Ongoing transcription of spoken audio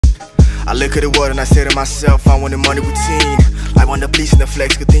I look at the world and I say to myself, I want the money routine. I want the bleach and the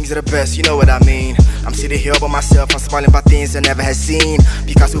flex, good things are the best, you know what I mean. I'm sitting here by myself, I'm smiling by things I never had seen.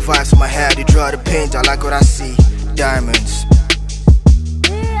 Picasso vibes on my head, they draw the paint, I like what I see. Diamonds.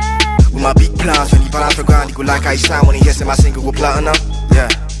 With my big plans, when he ball off the ground, he go like I shine. When he hears my single go platinum, yeah.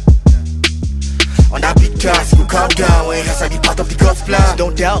 On that big task, go calm down when he has I be part of the God's plan. So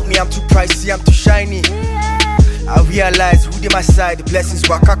don't doubt me, I'm too pricey, I'm too shiny. I realize who did my side, the blessings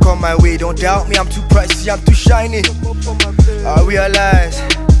walk I come my way. Don't doubt me, I'm too pricey, I'm too shiny. I realize,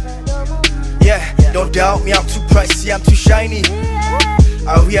 yeah, don't doubt me, I'm too pricey, I'm too shiny.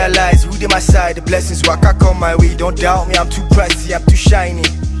 I realize who did my side, the blessings walk I come my way. Don't doubt me, I'm too pricey, I'm too shiny.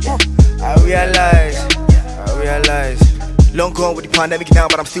 I realize. Long gone with the pandemic now,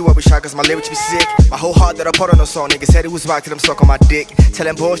 but I'm still where we shy cause my lyrics be sick. My whole heart that I put on the song, niggas said it was right till them suck on my dick.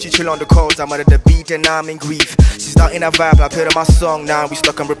 Telling boys you chill on the calls, I'm under the beat and now I'm in grief. She's not in a vibe, I put on my song now, we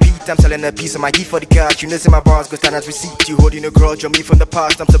stuck on repeat. I'm telling a piece of my gift for the cash, you listen my bars, go stand as receipt. You holding a grudge on me from the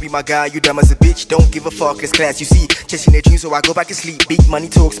past, I'm to be my guy, you dumb as a bitch. Don't give a fuck, it's class, you see. Chasing a dream so I go back and sleep. Big money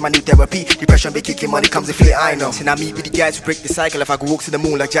talks, my new therapy. Depression be kicking, money comes and flip, I know. And I meet with the guys who break the cycle. If I go walk to the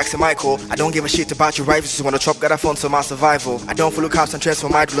moon like Jackson Michael, I don't give a shit about your rivals, just wanna chop, gotta fund so my survival. I don't follow cops and trends for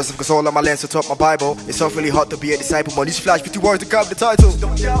my idlers, cause all of my lens to top my Bible. It's all really hard to be a disciple, but these flash 50 words to grab the title.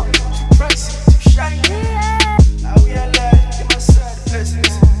 Don't doubt, too pricey, too shiny. I realize in my side the blessings.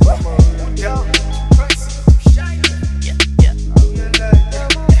 Don't doubt, too pricey, too shiny. I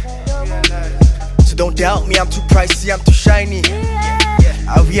realize. So don't doubt me, I'm too pricey, I'm too shiny.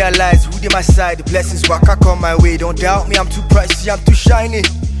 I realize who did my side, the blessings walk I come my way. Don't doubt me, I'm too pricey, I'm too shiny.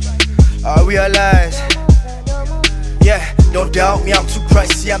 I realize. Yeah, don't doubt me, I'm too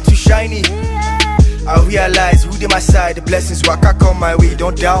pricey, I'm too shiny. I realize who did my side, the blessings walk I come my way.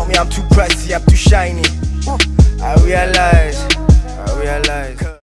 Don't doubt me, I'm too pricey, I'm too shiny. I realize.